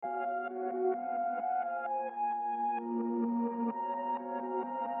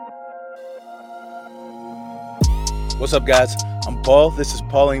What's up, guys? I'm Paul. This is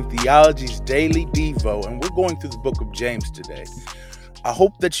Pauline Theology's Daily Devo, and we're going through the book of James today. I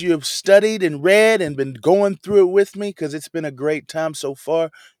hope that you have studied and read and been going through it with me because it's been a great time so far,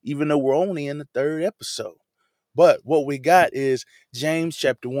 even though we're only in the third episode. But what we got is James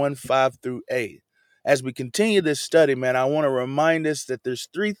chapter 1, 5 through 8. As we continue this study, man, I want to remind us that there's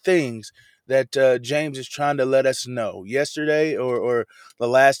three things that James is trying to let us know. Yesterday or the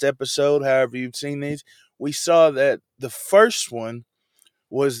last episode, however you've seen these, we saw that the first one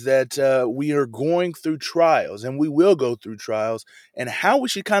was that we are going through trials and we will go through trials and how we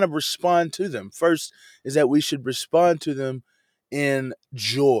should kind of respond to them. First is that we should respond to them in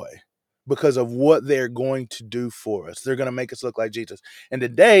joy because of what they're going to do for us. They're going to make us look like Jesus. And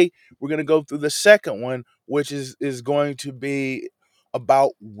today we're going to go through the second one, which is going to be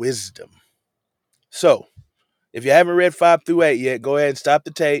about wisdom. So if you haven't read 5 through 8 yet, go ahead and stop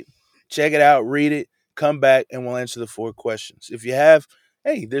the tape, check it out, read it, come back, and we'll answer the 4 questions. If you have,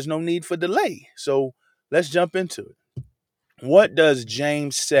 hey, there's no need for delay. So let's jump into it. What does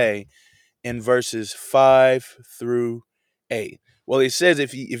James say in verses 5 through 8? Well, he says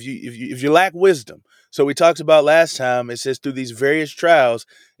if you lack wisdom. So we talked about last time, it says through these various trials,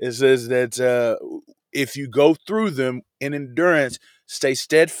 it says that if you go through them in endurance, stay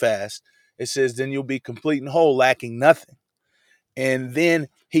steadfast, it says then you'll be complete and whole, lacking nothing. And then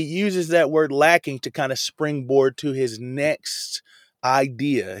he uses that word lacking to kind of springboard to his next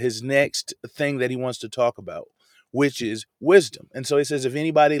idea, his next thing that he wants to talk about, which is wisdom. And so he says, if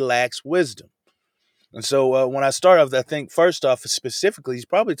anybody lacks wisdom. And so when I start off, I think first off, specifically, he's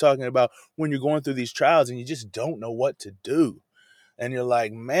probably talking about when you're going through these trials and you just don't know what to do. And you're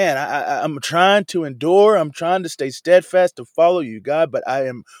like, man, I'm trying to endure. I'm trying to stay steadfast to follow you, God, but I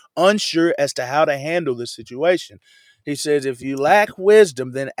am unsure as to how to handle this situation. He says, if you lack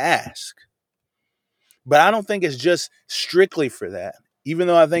wisdom, then ask. But I don't think it's just strictly for that. Even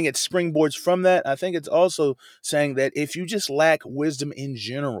though I think it springboards from that, I think it's also saying that if you just lack wisdom in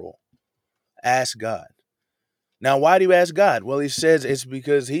general, ask God. Now, why do you ask God? Well, he says it's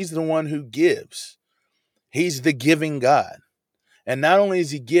because he's the one who gives. He's the giving God. And not only does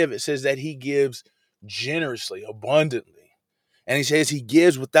he give, it says that he gives generously, abundantly. And he says he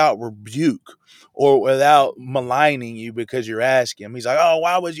gives without rebuke or without maligning you because you're asking him. He's like, oh,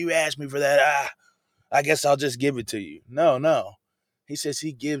 why would you ask me for that? I guess I'll just give it to you. No. He says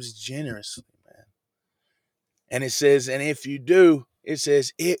he gives generously, man. And it says, and if you do, it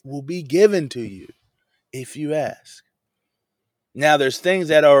says it will be given to you if you ask. Now, there's things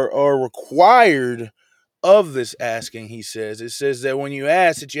that are required of this asking, he says. It says that when you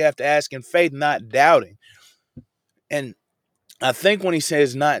ask, that you have to ask in faith, not doubting. And I think when he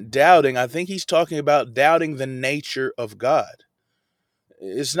says not doubting, I think he's talking about doubting the nature of God.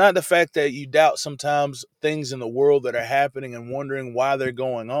 It's not the fact that you doubt sometimes things in the world that are happening and wondering why they're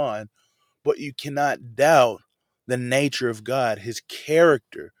going on, but you cannot doubt the nature of God, his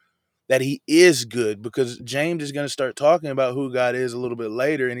character, that he is good, because James is going to start talking about who God is a little bit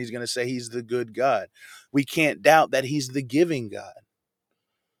later, and he's going to say he's the good God. We can't doubt that he's the giving God.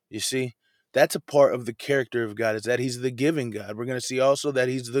 You see, that's a part of the character of God, is that he's the giving God. We're going to see also that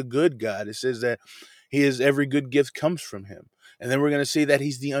he's the good God. It says that he is every good gift comes from him. And then we're going to see that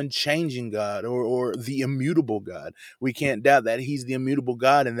he's the unchanging God or the immutable God. We can't doubt that he's the immutable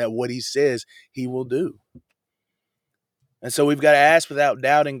God and that what he says he will do. And so we've got to ask without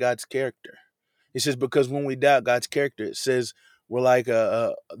doubting God's character. He says, because when we doubt God's character, it says we're like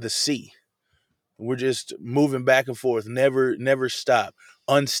the sea. We're just moving back and forth, never stop,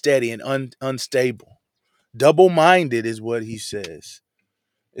 unsteady and unstable. Double-minded is what he says.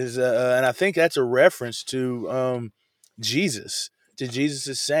 And I think that's a reference to Jesus. To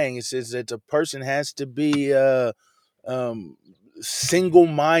Jesus' saying, it says that a person has to be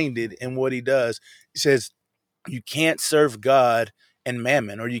single-minded in what he does. He says you can't serve God and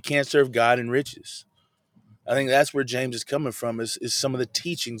mammon, or you can't serve God and riches. I think that's where James is coming from, is some of the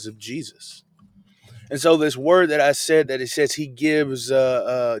teachings of Jesus. And so this word that I said, that it says he gives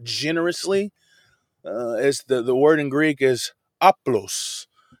generously, is the word in Greek is aplos.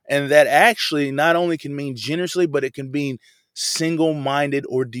 And that actually not only can mean generously, but it can mean single-minded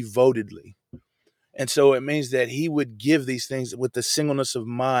or devotedly. And so it means that he would give these things with the singleness of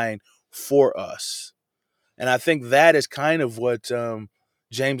mind for us. And I think that is kind of what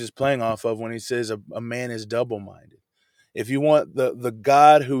James is playing off of when he says a man is double-minded. If you want the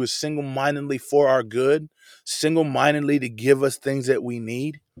God who is single-mindedly for our good, single-mindedly to give us things that we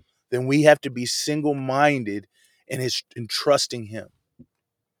need, then we have to be single-minded in trusting him.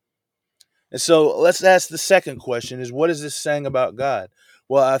 And so let's ask the second question, is what is this saying about God?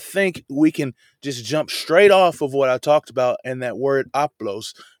 Well, I think we can just jump straight off of what I talked about and that word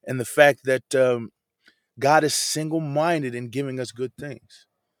oplos and the fact that God is single-minded in giving us good things.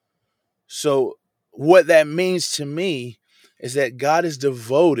 So what that means to me is that God is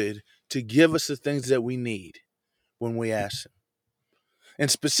devoted to give us the things that we need when we ask him.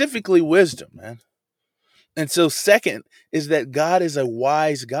 And specifically wisdom, man. And so second is that God is a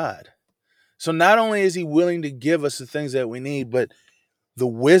wise God. So not only is he willing to give us the things that we need, but the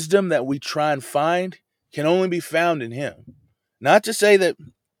wisdom that we try and find can only be found in him. Not to say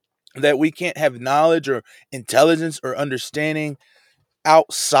that we can't have knowledge or intelligence or understanding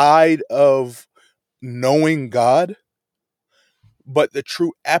outside of knowing God, but the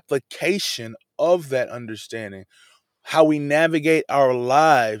true application of that understanding, how we navigate our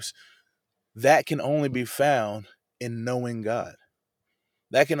lives, that can only be found in knowing God.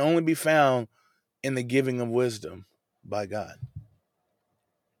 That can only be found in the giving of wisdom by God.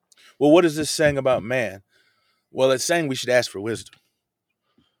 Well, what is this saying about man? Well, it's saying we should ask for wisdom.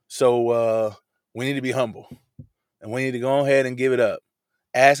 So we need to be humble and we need to go ahead and give it up.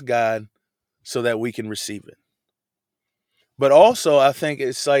 Ask God so that we can receive it. But also, I think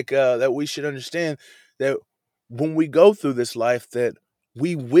it's like that we should understand that when we go through this life, that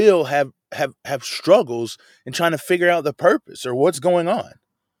we will have struggles in trying to figure out the purpose or what's going on.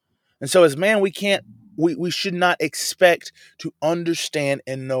 And so as man, we should not expect to understand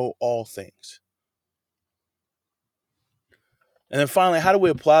and know all things. And then finally, how do we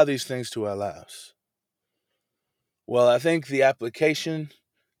apply these things to our lives? Well, I think the application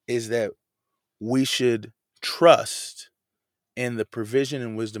is that we should trust in the provision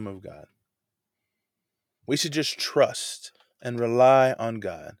and wisdom of God. We should just trust and rely on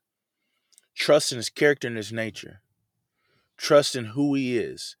God. Trust in his character and his nature. Trust in who he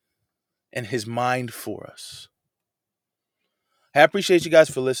is and his mind for us. I appreciate you guys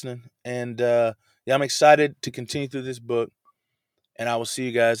for listening. And yeah, I'm excited to continue through this book. And I will see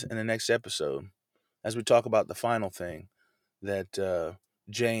you guys in the next episode as we talk about the final thing that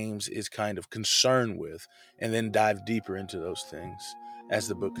James is kind of concerned with, and then dive deeper into those things as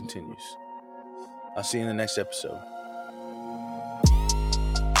the book continues. I'll see you in the next episode.